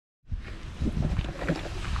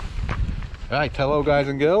Right, hello guys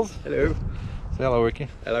and girls. Hello. Say hello, Ricky.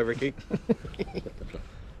 Hello, Ricky.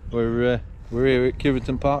 We're here at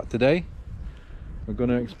Kiveton Park today. We're going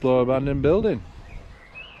to explore abandoned building.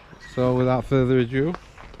 So without further ado,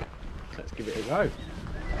 Let's give it a go.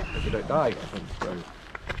 If you don't die. So.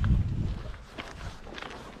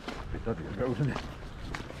 it's dodgy road, isn't it?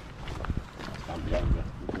 Stand behind you.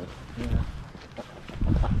 Yeah.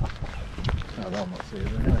 Oh, well, I'm not seeing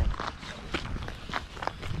it anyway.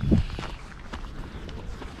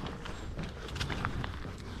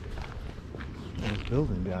 There's a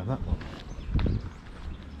building behind that one.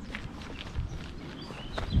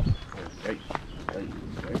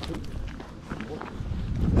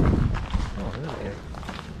 Oh, really?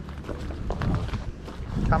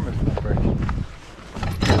 Camera's not very.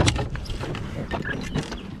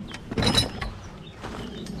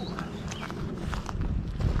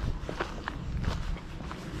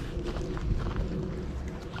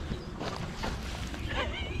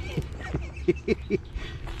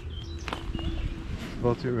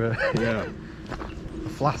 Thought it were Yeah. a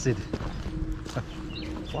flaccid.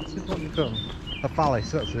 Flaccid? What do you call it? A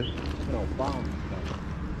phallus, that's it. No, barn.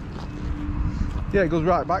 Yeah, it goes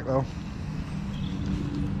right back though.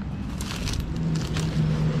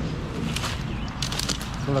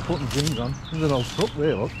 So they're putting jeans on. There's an old truck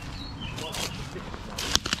there, look.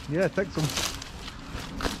 Yeah, take some.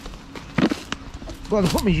 Well, they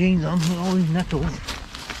put my jeans on with all these nettles.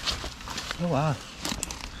 Oh wow.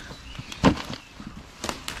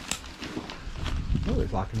 Oh,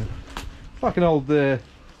 it's like an old,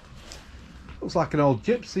 looks like an old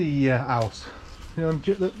gypsy house. You know, them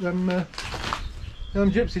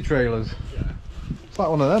gypsy trailers. Yeah. It's like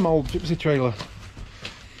one of them old gypsy trailers.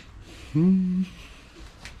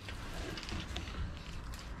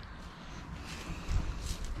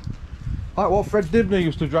 Like what Fred Dibner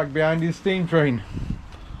used to drag behind his steam train.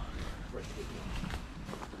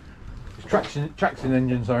 Traction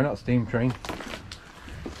engine, sorry, not steam train.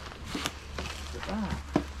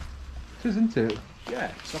 It is, isn't it?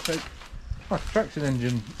 Yeah, it's Like a traction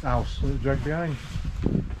engine house that it dragged behind.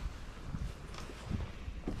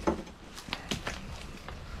 There's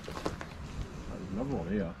another one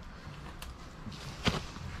here.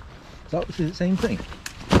 So is it the same thing?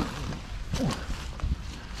 Oh,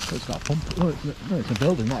 it's got a pump. Oh, it's a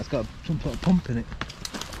building. That's got some sort of pump in it.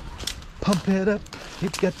 Pump it up. You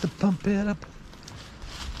get to pump it up.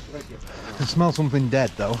 I can smell something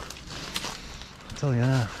dead though. I'll tell you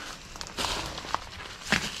that.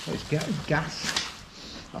 Oh, it's gas.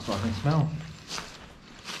 That's what I can smell.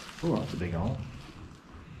 Oh, that's a big hole.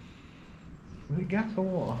 Is it gas or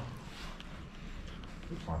water?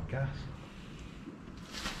 Looks like gas.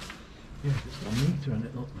 Yeah, it's got a meter in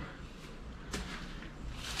it, look.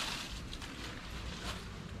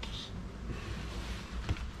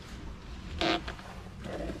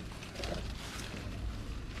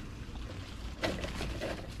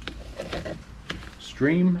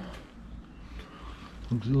 Stream,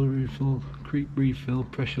 auxiliary refill, creep refill,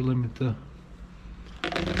 pressure limiter.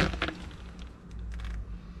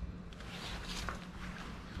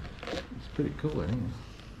 It's pretty cool, isn't it?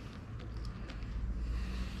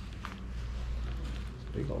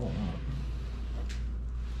 It's big hole, that.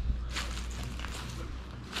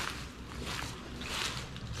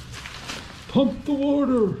 Pump the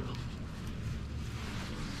water!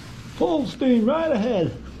 Full steam right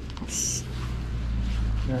ahead!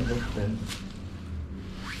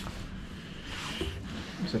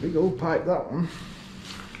 It's a big old pipe, that one.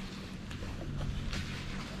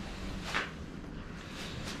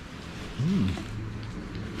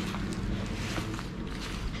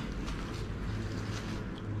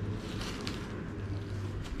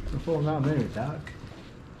 It's falling down there, it's dark.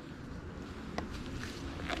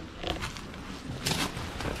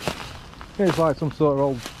 It's like some sort of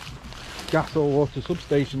old gas or water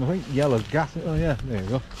substation. I think yellow's gas. Oh yeah, there you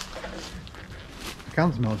go. I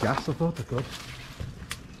can smell gas, I thought I could.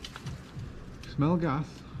 Smell gas?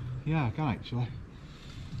 Yeah, I can actually.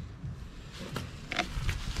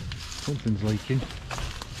 Something's leaking.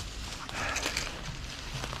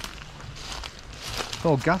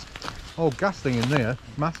 Oh, gas thing in there.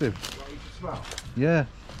 Massive. What you can smell? Yeah.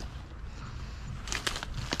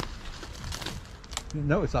 You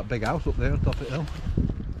notice that big house up there on top of the hill.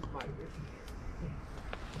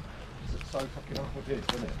 It's so fucking awkward here,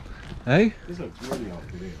 isn't it? Hey? This looks really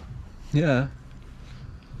awkward here. Yeah.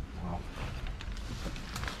 Wow.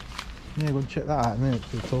 Yeah, go and check that out in there, it's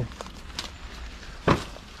pretty cool.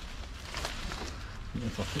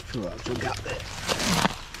 If I put through that little gap there.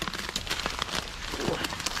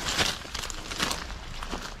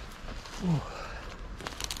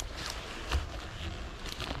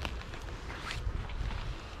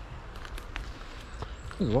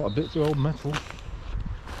 There's a lot of bits of old metal. Look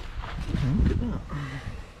at that.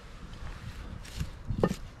 I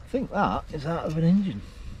think that is out of an engine.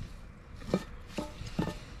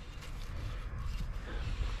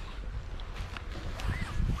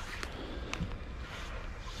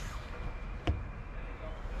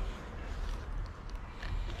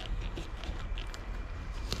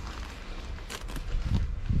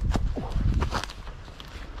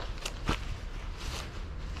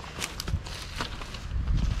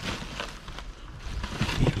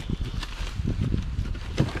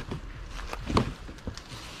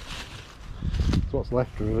 What's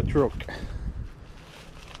left of a truck.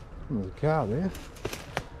 There's a car there.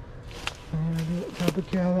 What type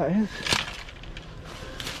of car that is?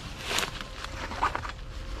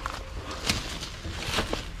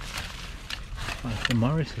 Like a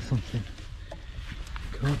Morris or something.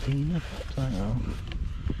 Cortina, I don't know.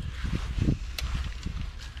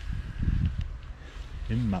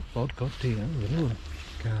 In my pod Cortina, there's a little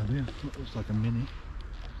car there. Looks like a Mini.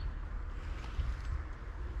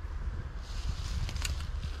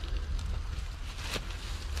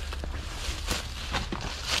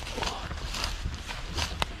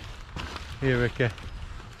 Here, Ricky.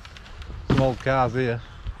 Some old cars here.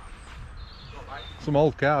 Some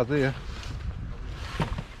old cars here.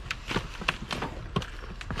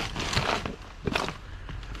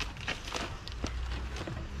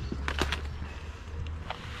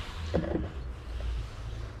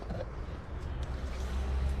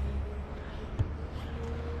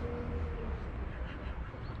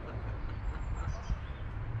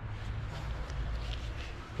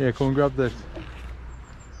 Here, come and grab this.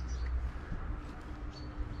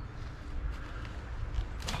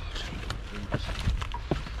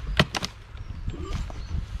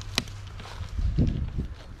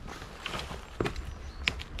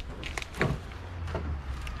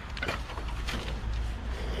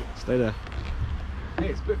 Stay there. Hey,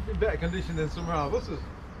 it's in better condition than some of our buses.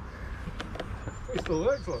 It still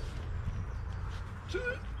works, look.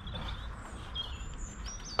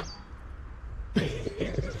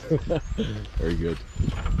 Very good.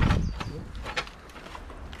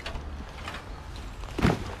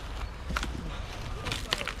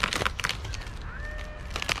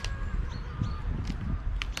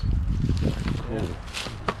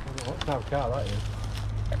 What type of car that is?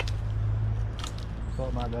 Thought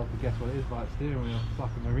I might be able to guess what it is by its steering wheel. It's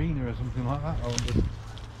like a Marina or something like that. Oh,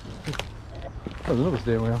 there's another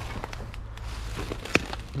steering wheel.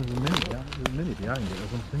 There's a Mini behind it or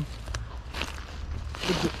something.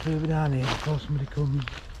 Could be further down here before somebody comes.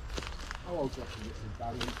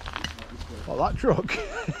 What, that truck?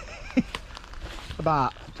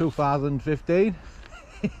 About 2015.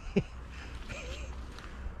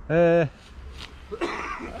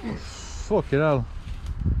 Fucking hell.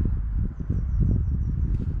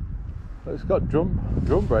 It's got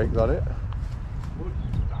drum brakes on it.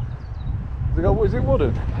 Is it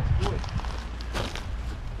wooden?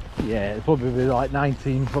 Yeah, it'd probably be like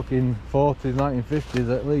 1940s,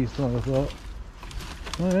 1950s at least, I thought.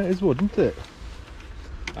 Well, it is wood, isn't it?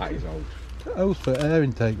 That is old. That was for air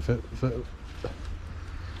intake for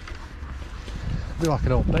be like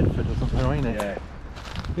an old Bedford or something, ain't it? Yeah.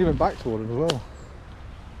 Even back to wooden as well.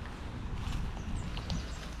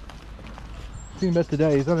 Seen better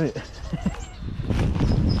days, hasn't it?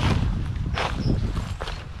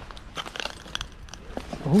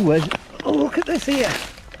 Oh, look at this here.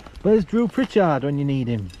 Where's Drew Pritchard when you need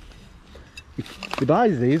him? He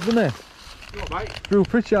buys these, doesn't he? What, mate? Drew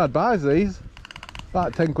Pritchard buys these.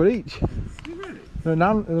 About 10 quid each. Really? They're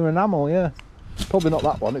enamel, yeah. Probably not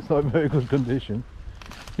that one, it's not in very good condition.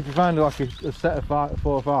 If you find like a set of 4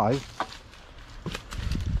 or 5.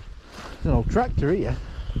 There's an old tractor here.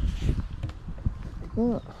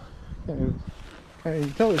 Oh, can't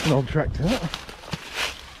even tell it's an old tractor.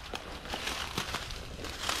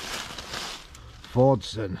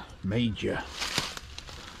 Fordson Major.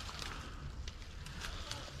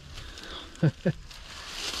 There's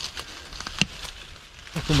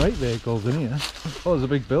some rate vehicles in here. Oh, there's a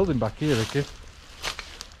big building back here, Ricky.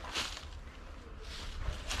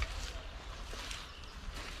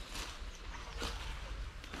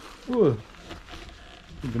 Whoa.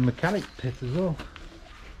 The mechanic pit as well.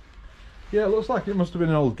 Yeah, it looks like it must have been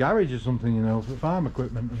an old garage or something, you know, for farm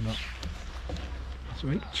equipment and that. That's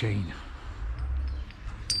right, chain.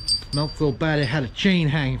 Smelled so bad it had a chain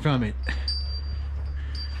hanging from it.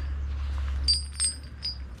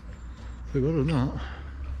 So good or not.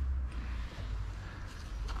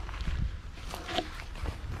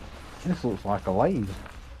 This looks like a lathe.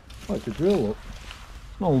 Like a drill, look.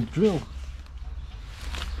 An old drill.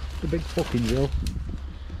 It's a big fucking drill.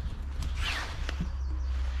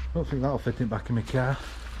 Don't think that'll fit in back in my car.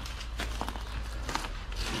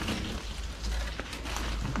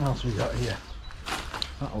 What else we got here?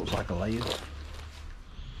 That looks like a lathe.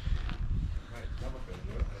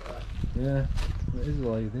 Yeah, it is a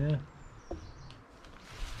lathe, yeah.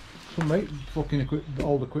 Some mate fucking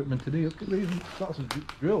old equipment today. Look at these, that's a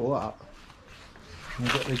drill, that. And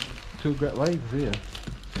we've got these two great lathes here.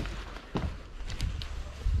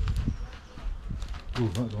 Ooh,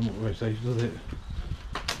 that doesn't look very safe, does it?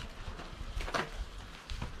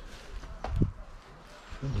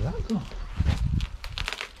 Where did that go?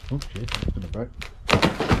 Oh shit, that's gonna break.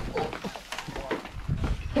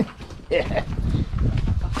 Yeah.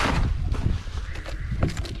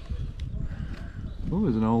 Oh,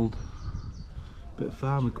 there's an old bit of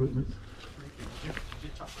farm equipment.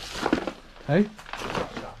 Hey?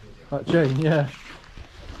 That chain, yeah.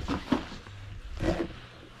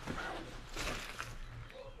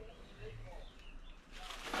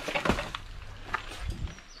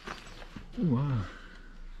 Oh, wow.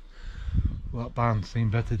 Well, that barn's seen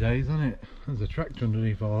better days, hasn't it? There's a tractor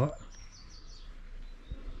underneath all that.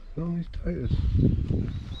 Look at all these tires.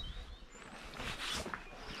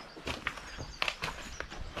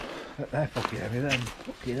 They're fucking heavy then.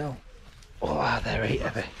 Fucking hell. Oh, they're right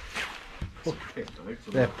heavy.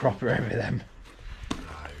 They're proper heavy them.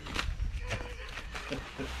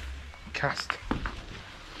 Cast.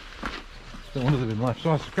 No wonder they've been left.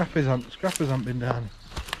 So scrappers haven't been down.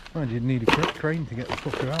 Mind you'd need a crane to get the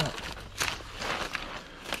fucker out.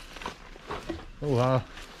 Oh wow.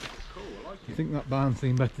 Cool, I like You think that barn's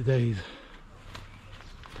seen better days?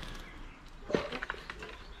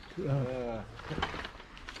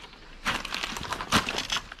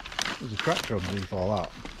 There's a tractor underneath all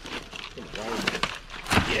that.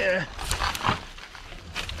 Yeah.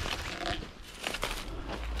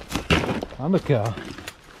 And a car. Look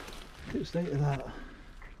at the state of that.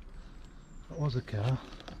 That was a car.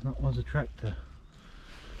 That was a tractor.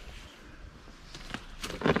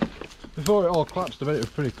 Before it all collapsed, I bet it was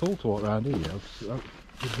pretty cool to walk around here. You'd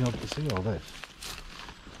be able to see all this.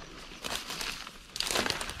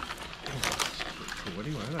 cool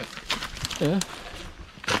anyway, isn't it? Yeah.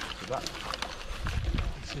 So that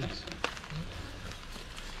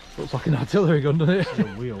Looks like an artillery gun, doesn't it? it's a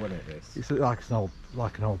wheel, isn't it? This. It's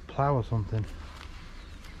like an old plough or something.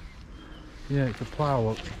 Yeah, it's a plough.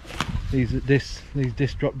 Look. These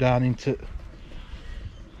discs drop down into.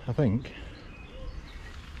 I think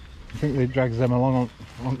it drags them along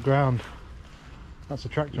on ground. That's a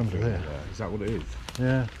tractor under there. Is that what it is?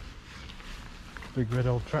 Yeah. Big red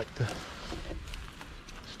old tractor.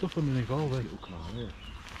 Stuff underneath all this. Little car, yeah.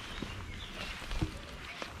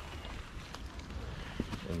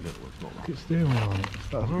 Look at steering wheel on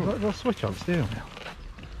it. That's switch on steering wheel.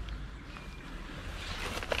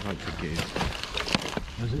 Like the gears.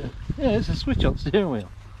 Is it? Yeah, it's a switch on steering wheel.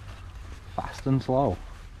 Fast and slow.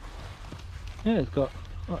 Yeah, it's got.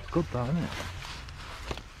 That's good, that, isn't it?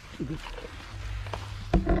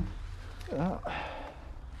 Look at that.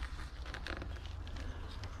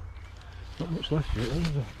 Not much left of it,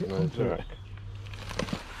 is there? Get No, onto it's alright. it.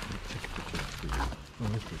 Oh,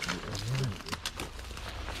 this is it, right.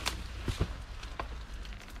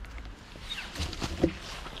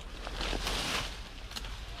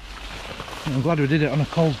 I'm glad we did it on a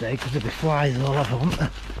cold day because there'd be flies all over, wouldn't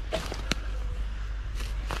there?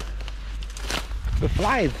 The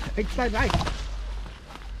flies! Excited!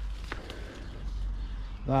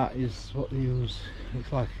 That is what they use.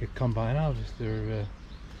 It's like a combine harvester,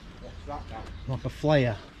 like a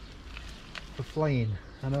flayer for flaying.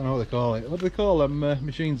 I don't know what they call it. What do they call them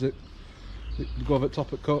machines that go over the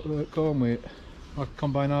top of corn with? Like a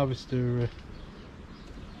combine harvester.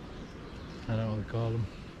 I don't know what they call them.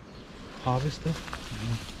 Harvester.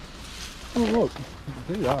 Oh look, you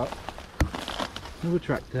can do that. Another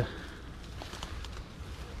tractor.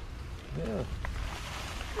 Yeah.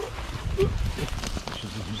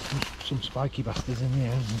 Some spiky bastards in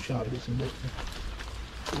here, some sharp bits and bits.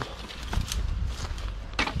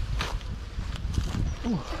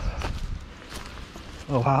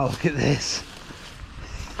 Oh wow, look at this.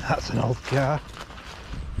 That's an old car.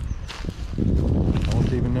 I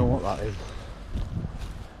don't even know what that is.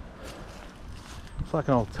 It's like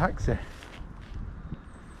an old taxi.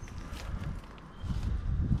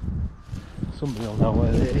 Somebody will know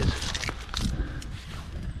where it is.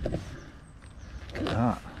 Look at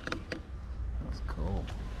that. That's cool.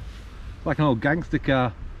 It's like an old gangster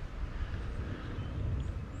car.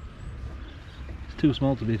 It's too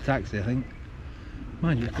small to be a taxi, I think.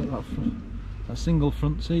 Mind you, it's got that single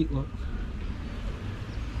front seat, look.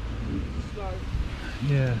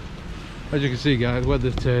 Yeah. As you can see, guys,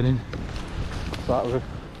 weather's turning. It's like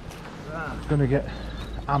Gonna get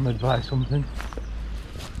hammered by something.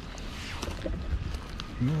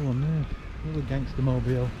 No one there. Little gangster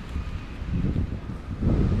mobile.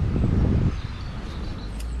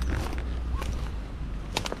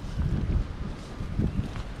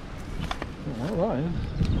 Oh, alright.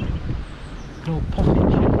 No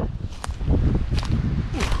pocket shit.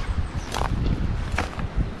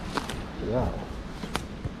 Look at that.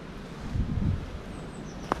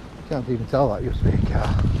 Can't even tell that used to be a car.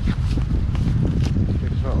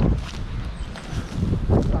 Big sort.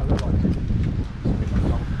 That look like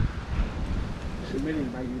It's a mini,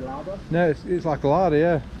 maybe lava. no, it's like a larder,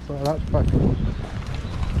 yeah. So that's back.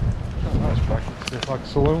 That's back. It's like a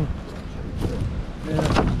saloon. Yeah.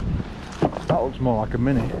 That looks more like a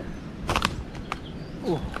mini.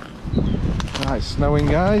 Ooh. Right, it's snowing,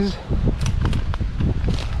 guys.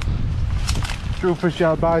 Troopers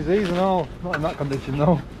shall buy these and all. Not in that condition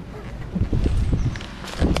though.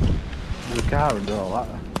 The car and all that.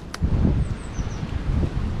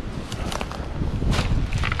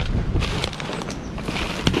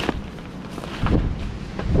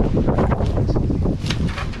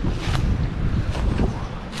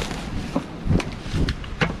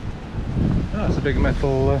 That's a big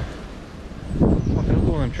metal, like an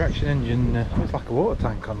Ultium traction engine. It's like a water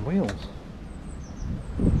tank on wheels.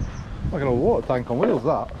 Like a water tank on wheels,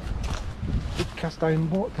 that. Big cast iron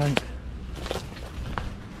water tank.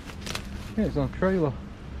 Yeah, it's on a trailer.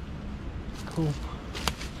 Cool.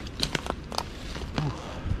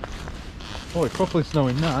 Oh, it's properly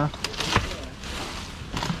snowing now.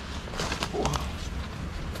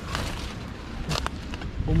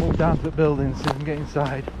 We'll move down to the building, see if we can get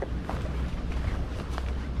inside.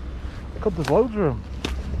 God, there's loads of them.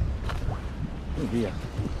 Oh dear.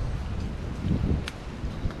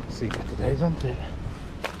 Secret today, isn't it?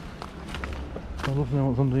 I love to know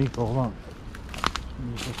what's underneath all that.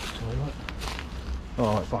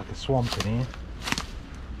 Oh, it's like a swamp in here.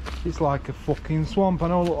 It's like a fucking swamp. I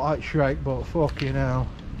know I look like Shrek, but fucking hell.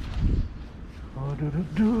 Oh,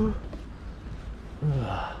 do.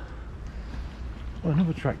 Oh,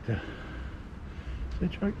 another tractor. Is it a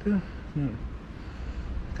tractor? No.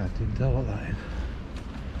 Can't even tell what that is.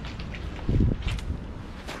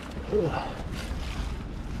 Ugh.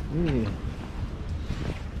 Yeah.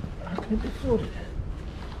 How can it be flooded?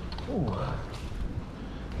 Oh.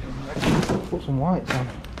 Put some lights on.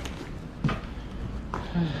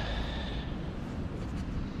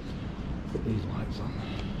 Put these lights on.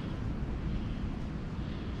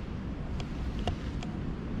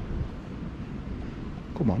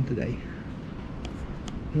 Come on today.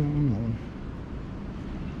 Come on.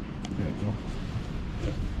 There we go.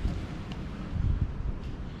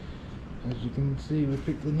 As you can see, we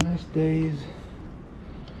picked the nice days,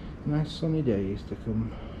 nice sunny days to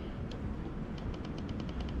come.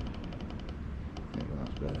 There we go,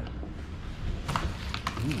 that's better.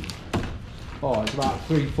 Ooh. Oh, it's about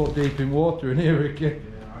 3 foot deep in water in here, Ricky.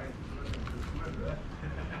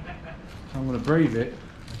 I'm going to brave it.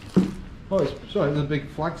 Oh, it's sorry, there's big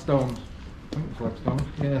flagstones. I think it's flagstones,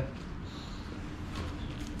 yeah.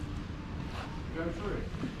 Go through it.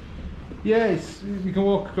 Yeah, you can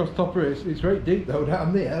walk across top of it. It's very deep though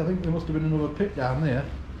down there. I think there must have been another pit down there.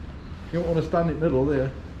 You don't want to stand in the middle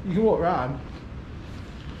there. You can walk round.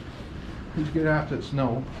 Just get after the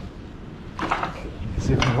snow. Let's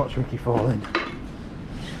see if we can watch Ricky fall in.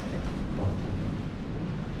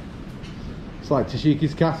 It's like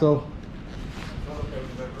Tashiki's castle.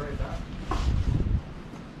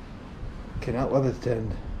 Looking out weather's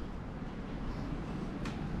turned.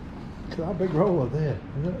 Look at that big roller there,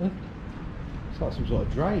 isn't it? It's like some sort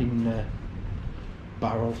of drying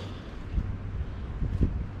barrel.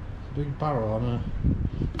 It's a big barrel on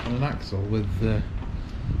an axle with a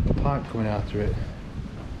pipe coming out of it.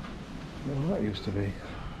 What that used to be.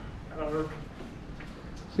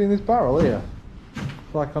 See this barrel here?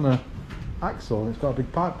 It's like on a axle and it's got a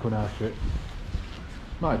big pipe coming out of it.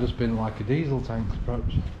 Might have just been like a diesel tank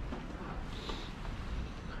perhaps.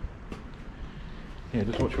 Yeah,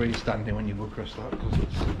 just watch where you're standing when you go across that, because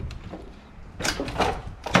it's...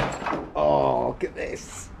 Oh, look at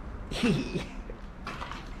this! You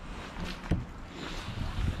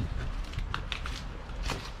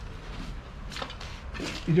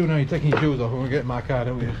do know you're taking your shoes off when we get in my car,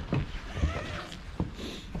 don't you?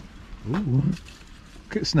 Ooh, look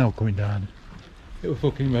at the snow coming down. It was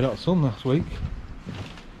fucking red hot sun last week.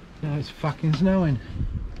 Now it's fucking snowing.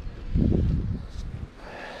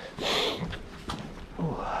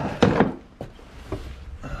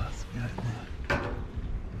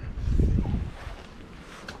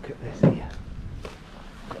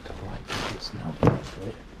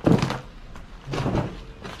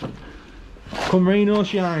 Come rain or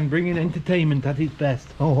shine, bringing entertainment at its best.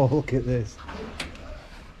 Oh, look at this.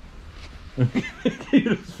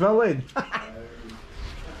 You just fell in.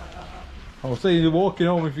 I'll see you walking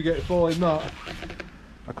home if you get falling that.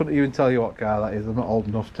 I couldn't even tell you what car that is, I'm not old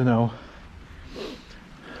enough to know.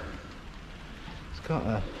 It's got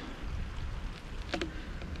a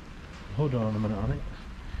hood ornament on it.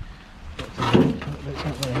 It's not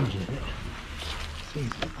the engine, is it? See.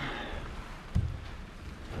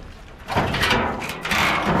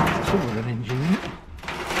 Some with an engine in it.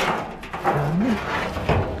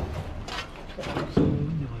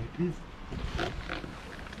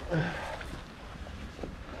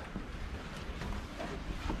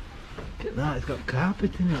 Look at that, it's got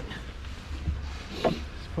carpet in it.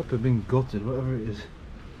 It's probably been gutted, whatever it is.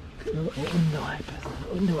 Look at the little window wipers,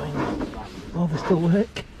 window wipers. Oh, they still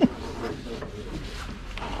work.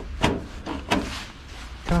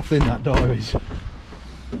 How thin that door is.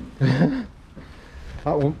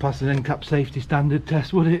 That won't pass an NCAP safety standard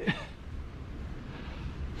test, would it?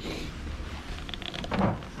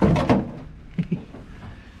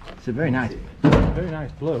 It's a very nice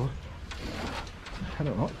blue. I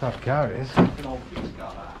don't know what type of car it is. It's got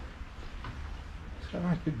a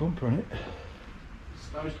nice big bumper on it.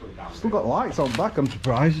 Still got lights on back, I'm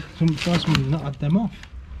surprised. I'm surprised somebody's not had them off.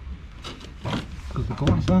 Because they're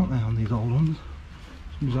glass, aren't they, on these old ones?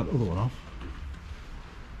 Somebody's had the other one off.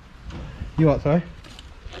 You what, sorry?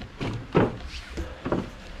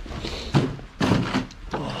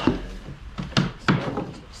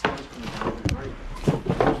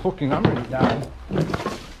 Fucking hammering it down.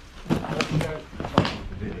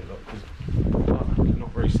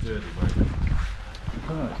 Not very sturdy, mate.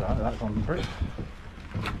 Oh, that's alright, that's on the brick.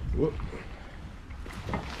 Whoop.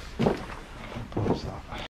 What's that?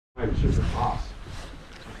 Mate, it's just a pass.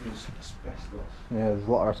 It's asbestos. Yeah, there's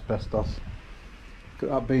a lot of asbestos.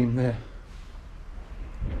 Look at that beam there.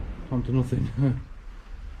 Onto nothing.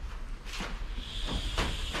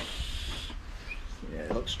 Yeah,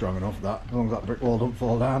 it looks strong enough that, as long as that brick wall don't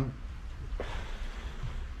fall down.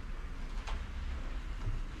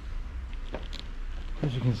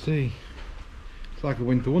 As you can see, it's like a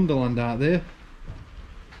winter wonderland out there.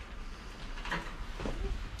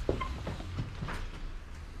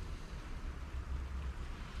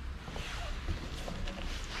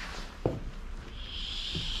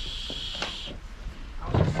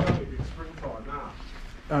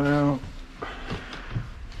 I know.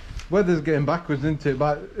 Weather's getting backwards, isn't it?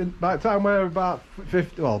 By the time we're about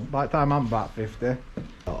 50, well, by the time I'm about 50. Right,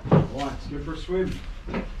 let's go for a swim.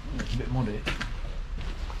 It's a bit muddy.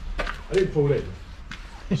 I didn't fall in.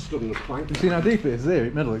 I stood on the plank. You seen how deep it is there in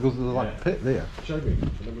the middle? It goes to the like Yeah. pit there. Show me.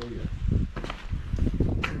 Let me look at it.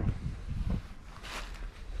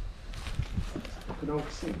 Look at all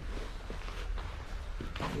the sink.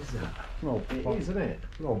 What is that? No, It is, isn't it?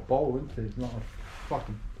 It's not a bowl, isn't it? It's not a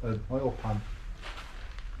fucking oil pan.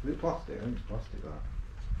 Is it plastic? I think it's plastic that.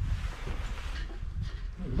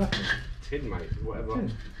 Metal. Tin, mate, whatever.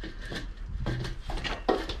 Tin.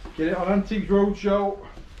 Get it on Antiques Roadshow.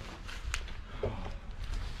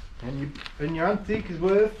 And your antique is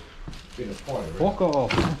worth? Bit of fire. Fuck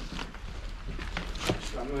off.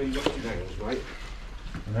 I know you got your nails, mate.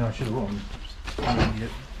 I know I should have worn your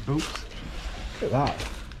boots. Look at that.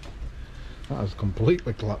 That has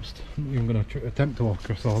completely collapsed. I'm not even going to attempt to walk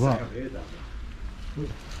across all that. I hear that.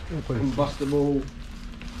 Combustible Combustible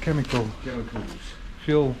chemical, chemicals.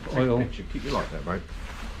 fuel, oil. Picture. Keep you like that, mate.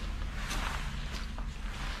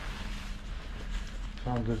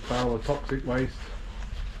 Sounds of foul of toxic waste.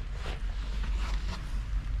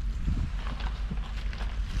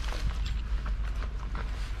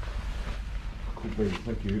 Could be.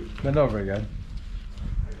 Thank you. Bend over again.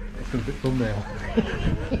 It's a bit thumbnail.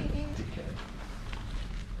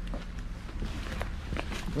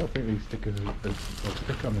 I don't think these stickers will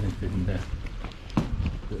stick on anything there.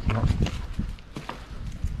 It's not.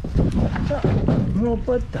 No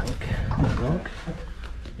blood tank.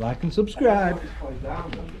 Like and subscribe. It's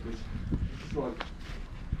down then, because it's like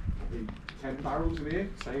 10 barrels in here,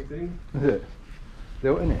 same thing. Is it?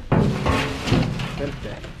 Do it, innit?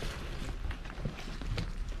 Empty.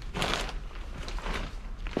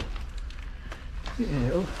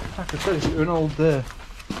 Yeah, like I said, it's an old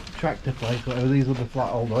tractor place, whatever. These are the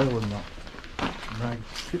flat old oil and that. Right,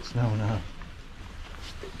 it's snow now.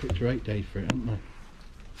 Picture 8 days for it, haven't they?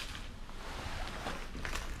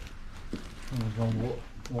 There's one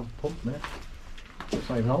old pump there. It's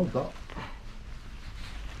not even old, that.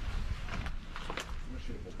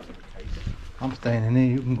 I'm staying in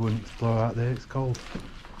here, you can go and explore out there, it's cold.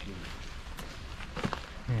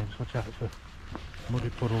 Yeah, just watch out for muddy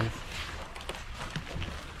puddles.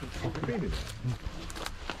 Have you been in there?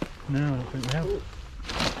 No, I don't think we have.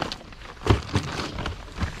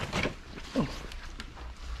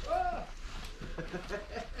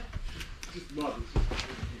 Just mud.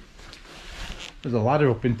 There's a ladder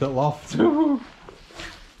up into the loft. We're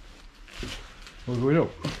going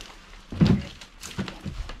up.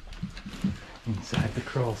 Inside the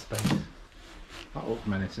crawl space. That looks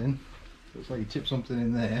menacing. Looks like you tip something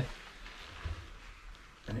in there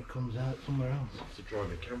and it comes out somewhere else. I have to drive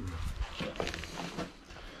the camera.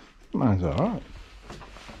 Mine's alright.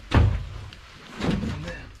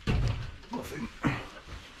 Nothing.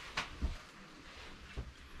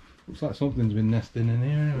 Looks like something's been nesting in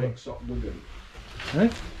here anyway. Workshop Wigan. Eh?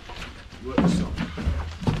 Workshop.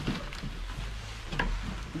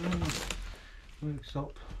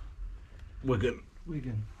 Workshop. Wigan.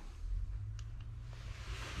 Wigan.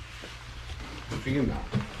 Nothing in that.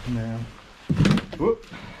 No. Whoop.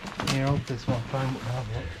 Here, I'll this one time what have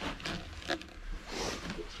it.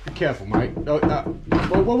 Be careful, mate. Oh,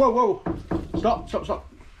 whoa, whoa, whoa, whoa! Stop, stop, stop.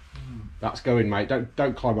 That's going, mate.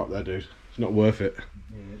 Don't climb up there, dude. It's not worth it.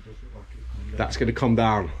 Yeah, it does look like it. That's going to come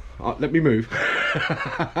down. Let me move.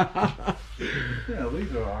 Yeah,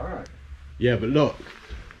 these are alright. Yeah, but look,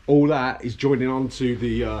 all that is joining onto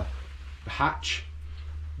the hatch.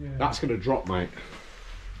 Yeah. That's going to drop, mate.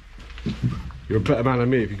 You're a better man than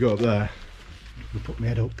me if you go up there. You put my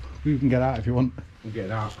head up. You can get out if you want. We'll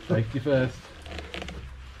get out. Safety first.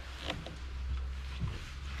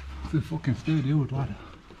 It's a fucking sturdy old ladder.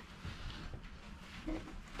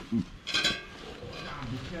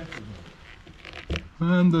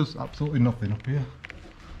 And there's absolutely nothing up here.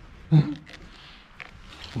 Oh,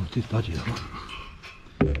 it is dodgy though.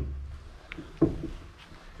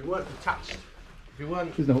 If it weren't attached, if it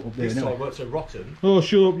weren't There's no up there this anyway. side weren't so rotten. Oh,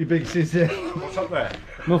 shut up, you big sissy. What's up there?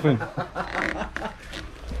 Nothing.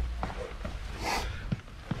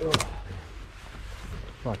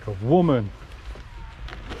 Like a woman.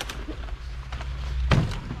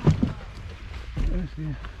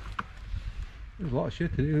 There's a lot of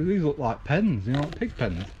shit in here. These look like pens, you know, like pig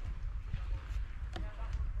pens.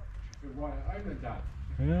 Right at home, Dad.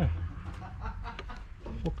 Yeah.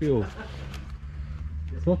 Fuck you.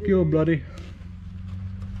 Fuck you, bloody.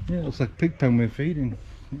 Yeah, it looks like a pig pen we're feeding.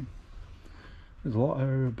 There's a lot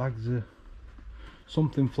of bags of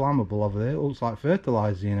something flammable over there. It looks like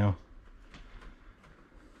fertiliser, you know.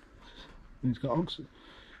 It's got an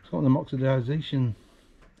oxidisation.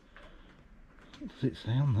 What does it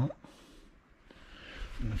say on that?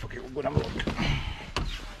 Fuck it, we'll go and have a look.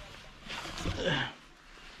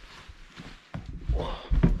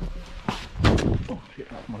 Oh shit,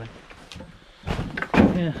 that's money.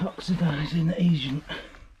 Yeah, oxidising agent. I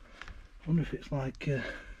wonder if it's like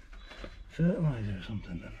fertiliser or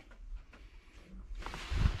something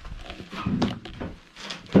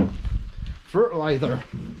then. Fertiliser.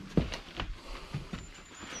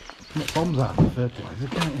 It bombs out of fertiliser,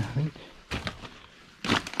 can't you, I think?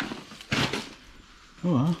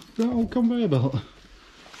 Oh, well, that old conveyor belt.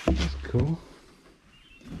 That's cool.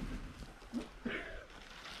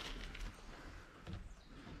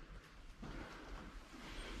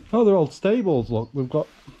 Oh, they're old stables, look. We've got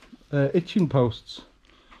itching posts.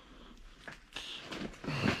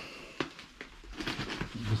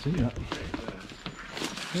 You can see that.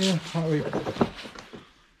 Yeah, how we...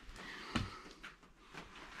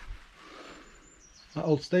 That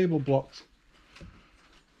old stable blocks.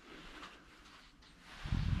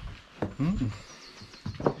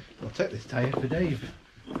 I'll take this tyre for Dave,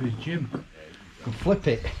 for his gym. And flip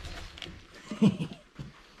it. Very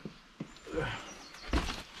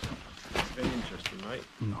interesting, mate.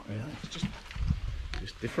 Not really. It's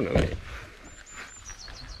just different, isn't it?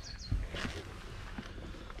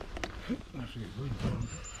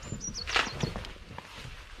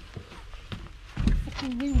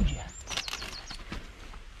 Fucking rude, you.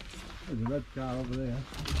 There's a red car over there.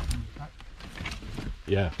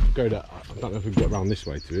 Yeah, go that. I don't know if we can get around this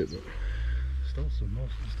way to it, but Still some more,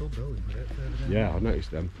 still building with it further down. yeah, I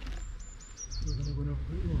noticed them. We're going to go and have a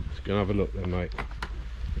quick look. Let's go and have a look then, mate.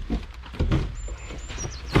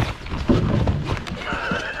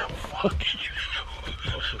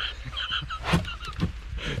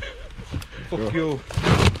 Fuck you.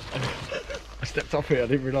 I stepped off here, I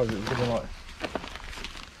didn't realise it was going to like...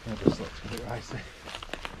 That just looks a bit icy.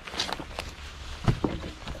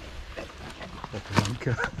 Like an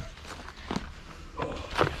anchor.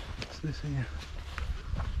 What's this here?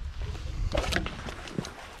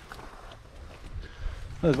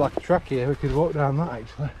 There's like a track here, we could walk down that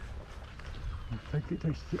actually. I think it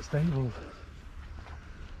takes us to the stables.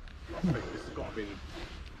 I think this has got to be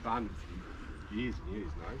banned for years and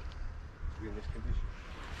years now, to be in this condition.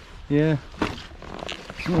 Yeah.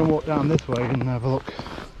 I'm gonna walk down this way and have a look.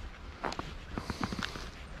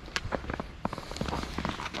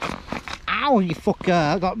 Ow, you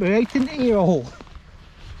fucker! I got me right into your hole.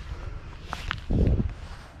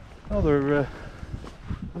 Oh, they're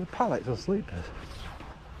pallets or sleepers.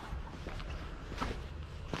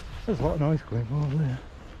 There's a lot of noise going on over there.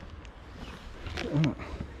 Look at that.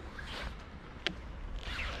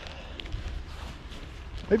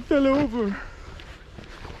 I fell over.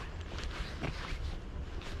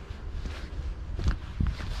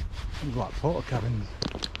 There's like porta cabins.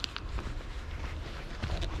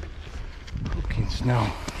 Fucking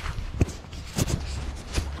snow.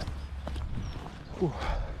 Ooh.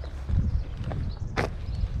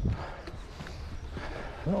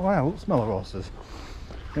 Oh wow, look, smell of horses.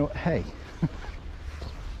 You know what, hay?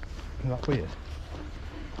 Is that weird?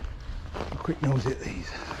 A quick nosy at these.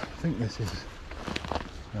 I think this is...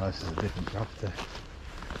 No, this is a different property.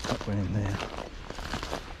 That went in there.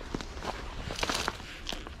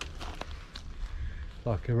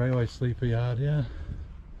 Like a railway sleeper yard, yeah.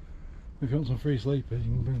 If you want some free sleepers,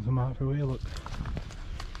 you can bring some out for a wheel, look.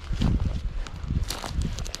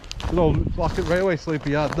 It's like a railway sleeper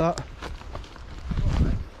yard, that.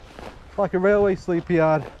 Like a railway sleeper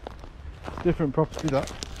yard. Different property,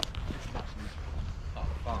 that.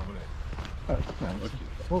 That's a farm, isn't it?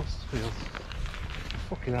 Force fields.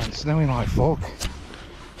 Fucking hell, it's snowing like fuck.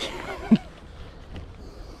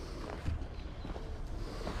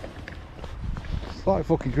 It's like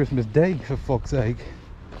fucking Christmas Day, for fuck's sake.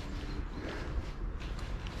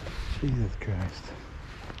 Jesus Christ.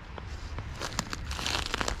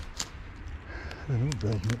 There's no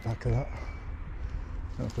building at the back of that.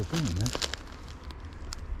 I don't know if we're doing this.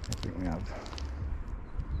 I think we have.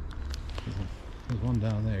 There's one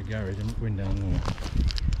down there, garage, I'm not going down there.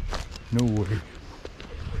 No way.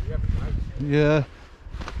 Yeah.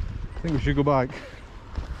 I think we should go back.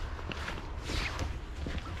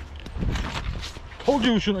 Told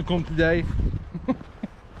you we shouldn't have come today.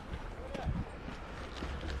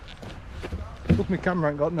 Look, my camera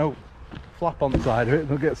ain't got no flap on the side of it,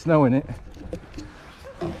 there'll get snow in it.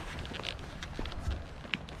 Oh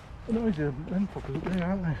no, there's them fuckers up there,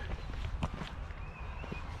 aren't they?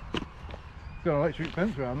 Got an electric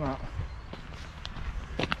fence around that.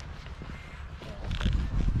 Do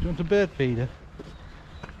you want a bird feeder?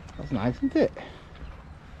 That's nice, isn't it?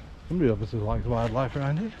 Somebody obviously likes wildlife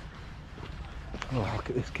around here. Oh, look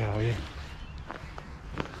at this cow here.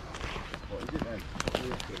 What is it then?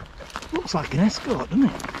 Looks like an Escort, doesn't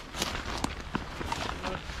it?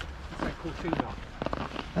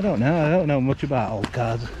 I don't know much about old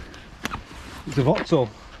cars. It's a Vauxhall.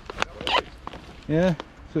 Yeah,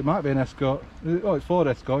 so it might be an Escort. Oh, it's Ford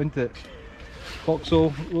Escort, isn't it?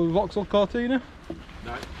 Vauxhall Cortina?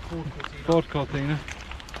 No, Ford Cortina. Ford Cortina.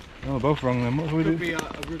 Oh, we're both wrong then. What do we do? Could be a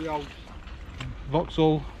really old...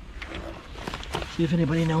 Vauxhall. See if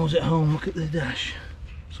anybody knows at home. Look at the dash.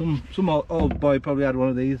 Some old boy probably had one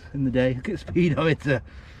of these in the day. Look at the speedometer.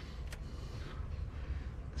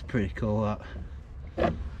 It's pretty cool, that.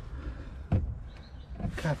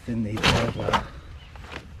 How thin these cars are.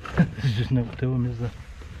 There's just no to them, is there?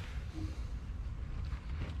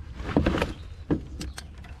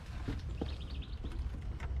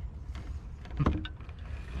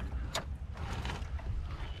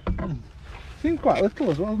 Seems quite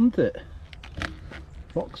little as well, doesn't it?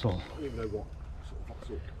 Vauxhall. I don't even know what sort of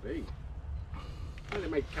Vauxhall could be. I think they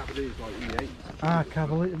made Cavaliers like E8. Ah,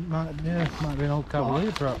 Cavalier, might be an old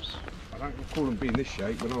Cavalier perhaps. I don't recall them being this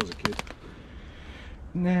shape when I was a kid.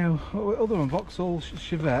 No, other than Vauxhall,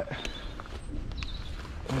 Chevette.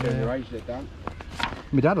 They raised it down.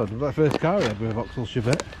 My dad had the first car he had with a Vauxhall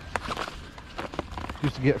Chevette.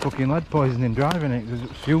 Used to get fucking lead poisoning driving it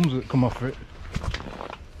because fumes that come off it.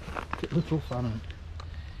 Little fanny.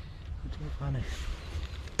 Little fanny.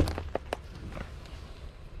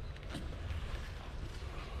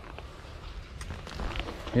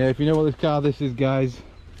 Yeah, if you know what this car this is, guys,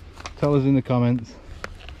 tell us in the comments.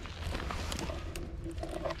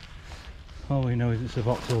 All we know is it's a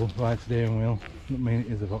Vauxhall wide steering wheel. Doesn't mean it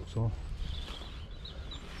is a Vauxhall.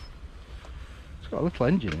 It's got a little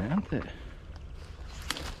engine in it, hasn't it?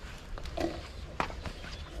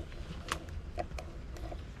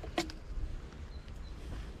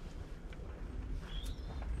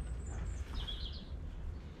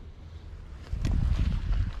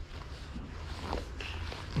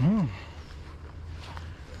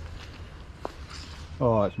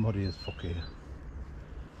 Oh, it's muddy as fuck here.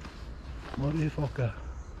 Muddy fucker.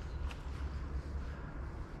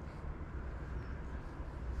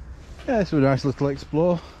 Yeah, it's a nice little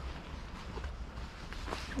explore.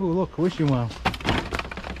 Oh look, a wishing well.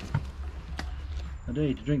 I do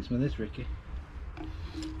need to drink some of this, Ricky.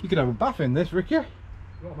 You could have a bath in this, Ricky.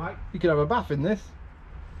 What, mate? You could have a bath in this.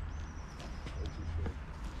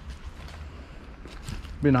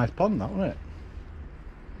 Be a nice pond, that, wouldn't it?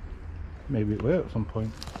 Maybe it will at some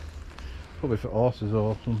point. Probably for horses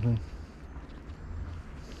or something.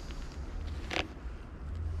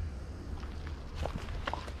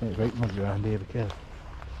 There's great muds around here, be careful.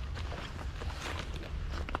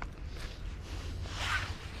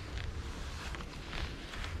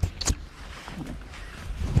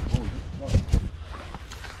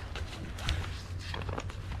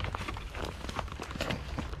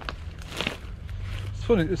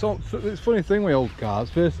 It's funny, it's a funny thing with old cars.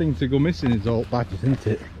 First thing to go missing is alt badges, isn't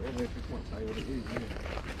it?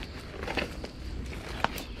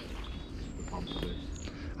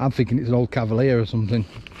 I'm thinking it's an old Cavalier or something.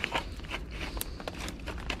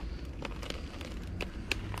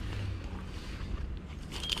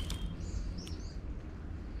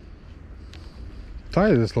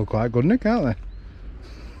 Tyres look quite good, Nick, aren't they?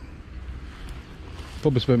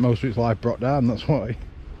 Probably spent most of its life brought down, that's why.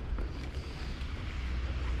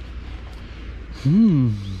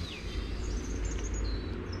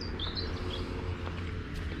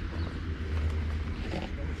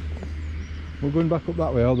 We're going back up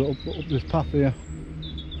that way, or up this path here.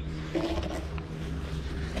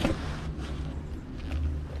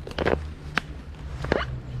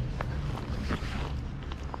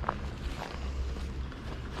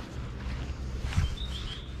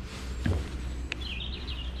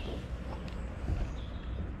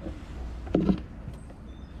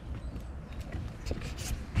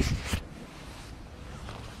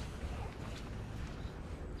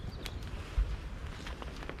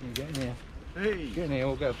 You get in here. Hey! Get in here,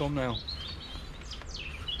 we'll get a thumbnail.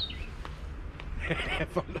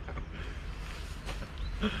 Thumbnail.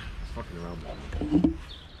 It's fucking around.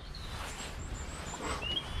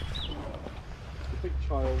 The big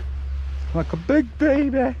child. Like a big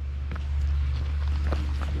baby.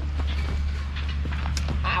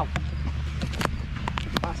 Ow!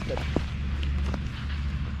 Bastard.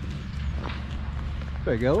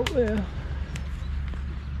 Big girl up there.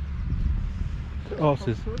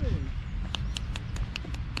 Horses.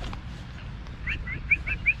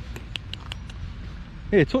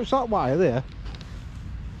 Here, touch that wire there.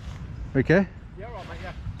 Okay? Yeah, alright, mate,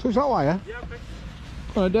 yeah. Touch that wire. Yeah, okay.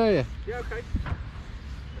 Come on, I dare you. Yeah, okay.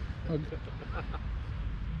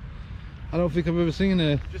 I don't think I've ever seen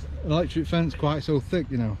an electric fence quite so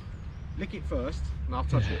thick, you know. Lick it first, and I'll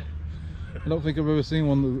touch it. I don't think I've ever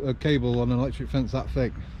seen a cable on an electric fence that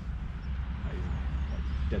thick.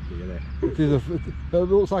 Deadly, isn't it? It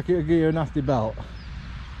looks like it'll give you a nasty belt.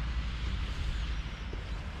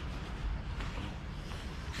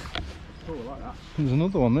 Oh, I like that. There's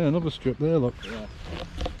another one there, another strip there, look. Yeah.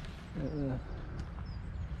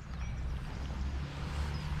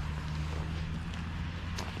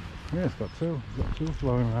 Yeah, it's got two. It's got two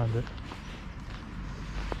flowing around it.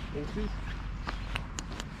 Horses?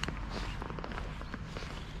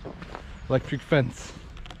 Electric fence.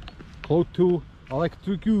 Close to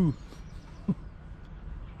electric you.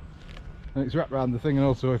 And it's wrapped around the thing, and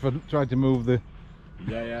also if I tried to move it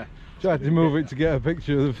to get a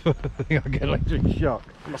picture of the thing, I'd get electric shock.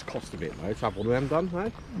 It must cost a bit though to have one of them done, eh?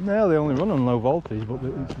 No, they only run on low voltage, but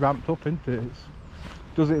it's ramped up, isn't it? It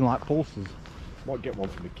does it in like pulses. Might get one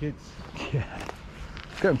for the kids. Yeah.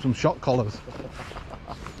 Get them some shock collars.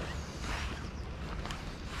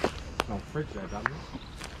 No fridge there, damn it.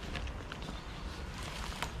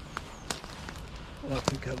 I don't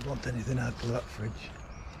think I'd want anything out of that fridge.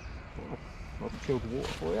 I'll chill the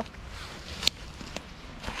water for you.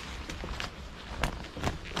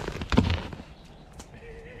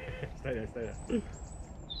 Stay there, stay there.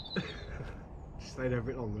 Stay there a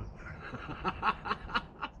bit longer.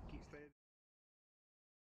 Keep staying.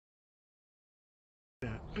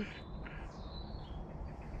 Yeah.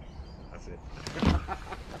 That's it.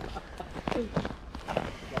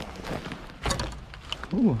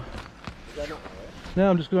 Ooh. Now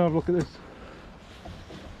I'm just going to have a look at this.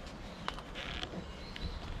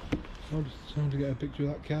 I'm just trying to get a picture of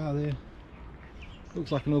that car there.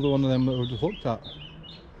 Looks like another one of them that we just looked at.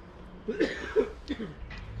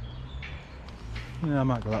 Yeah, I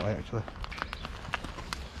might go that way actually.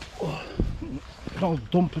 Oh, an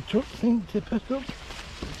old dumper truck thing to pick up.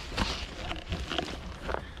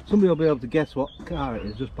 Somebody will be able to guess what car it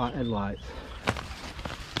is just by headlights.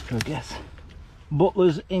 Go guess.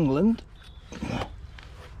 Butler's England.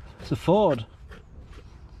 It's a Ford.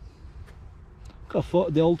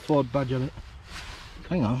 Got the old Ford badge on it.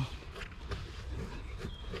 Hang on.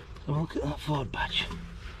 So look at that Ford badge.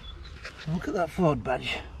 Look at that Ford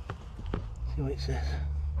badge. See what it says.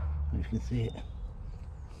 If you can see it.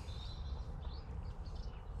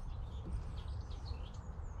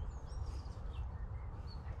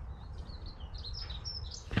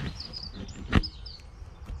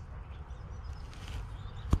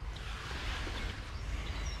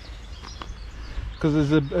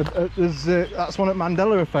 Because that's one at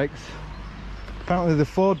Mandela Effects. Apparently the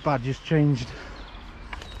Ford badge has changed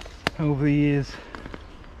over the years.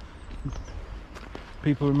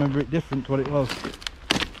 People remember it different to what it was.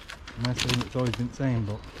 I'm not saying it's always been the same,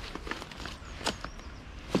 but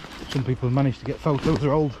some people have managed to get photos of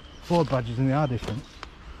old Ford badges and they are different.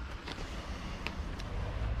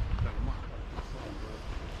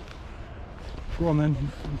 Go on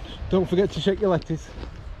then, don't forget to check your lettuce.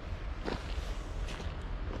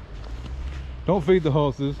 Don't feed the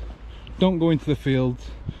horses, don't go into the fields,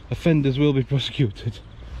 offenders will be prosecuted.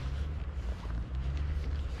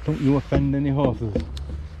 Don't you offend any horses.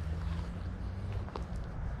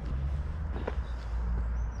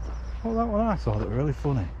 Oh, that one I saw that were really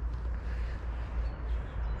funny. It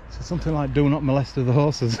said something like, do not molest the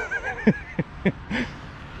horses.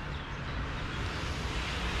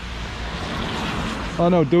 Oh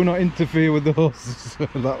no, do not interfere with the horses.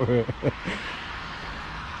 That were it.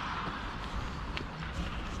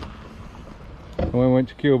 When we went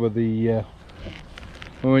to Cuba, the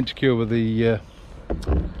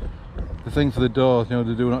thing for the doors, you know,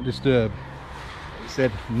 the do not disturb, it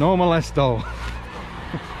said no molesto,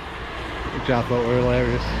 which I thought were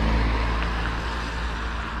hilarious.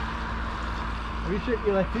 Have you checked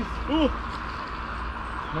your lettuce? Oh!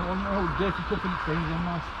 Not one of those dirty tuppence things on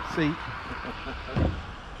my seat.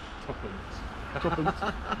 Tuppence.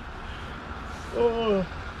 Oh,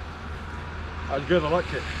 that's good. I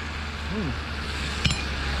like it.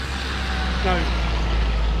 No,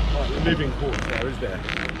 like the living quarters there, is there?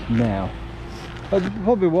 Now, it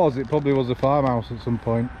probably was a farmhouse at some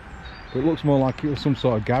point, but it looks more like it was some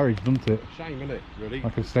sort of garage, doesn't it? Shame, isn't it? Really?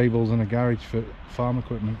 Like a stables and a garage for farm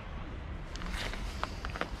equipment.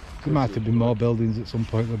 There might have been more buildings at some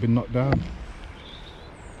point that have been knocked down.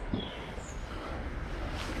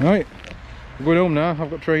 Right, we're going home now. I've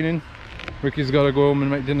got training. Ricky's got to go home and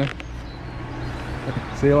make dinner.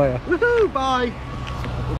 See you later. Woohoo! Bye.